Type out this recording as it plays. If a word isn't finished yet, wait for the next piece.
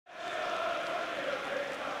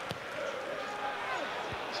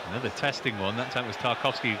Another testing one. That time it was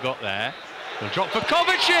Tarkowski who got there. Will drop for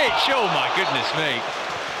Kovacic. Oh my goodness me.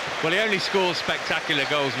 Well, he only scores spectacular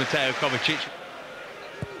goals, Mateo Kovacic.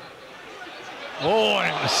 Oh,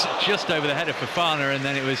 and it was just over the head of Fofana, and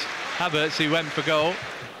then it was Havertz who went for goal.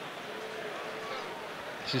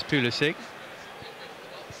 This is Pulisic.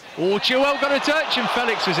 Oh, Chilwell got a touch, and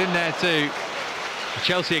Felix was in there too.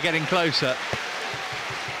 Chelsea are getting closer.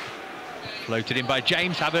 Floated in by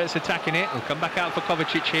James, Havertz attacking it. We'll come back out for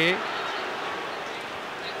Kovacic here.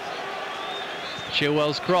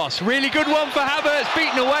 Chilwell's cross, really good one for Havertz,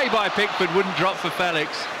 beaten away by Pickford, wouldn't drop for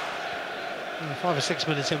Felix. 5 or 6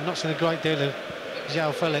 minutes in, we've not seen a great deal of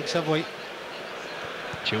João Felix, have we?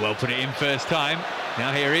 Chilwell put it in first time.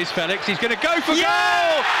 Now here is Felix, he's going to go for goal!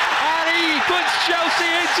 And he puts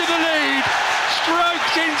Chelsea into the lead.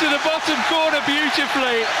 Strokes into the bottom corner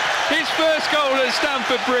beautifully. His first goal at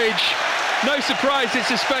Stamford Bridge. No surprise,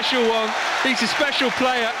 it's a special one. He's a special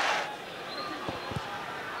player.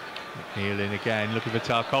 McNeil in again, looking for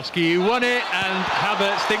Tarkowski, who won it, and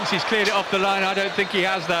Havertz thinks he's cleared it off the line. I don't think he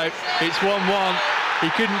has, though. It's 1-1. He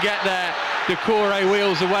couldn't get there. Decore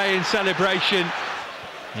wheels away in celebration.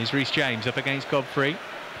 Here's Reece James up against Godfrey.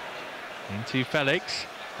 Into Felix,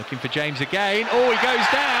 looking for James again. Oh, he goes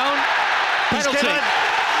down. Penalty.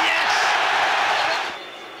 Yes!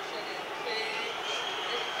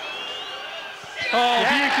 Oh,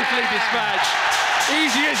 beautifully dispatched.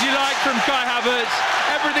 Easy as you like from Kai Havertz.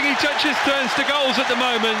 Everything he touches turns to goals at the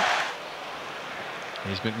moment.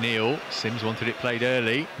 Here's McNeil. Sims wanted it played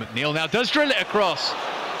early. McNeil now does drill it across.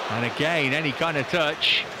 And again, any kind of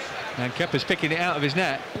touch. And Kepa's picking it out of his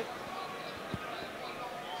net.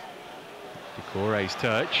 Decore's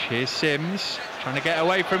touch. Here's Sims trying to get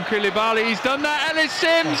away from Koulibaly. He's done that. Ellis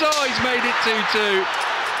Sims. Oh, he's made it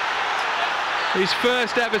 2-2. His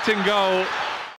first Everton goal.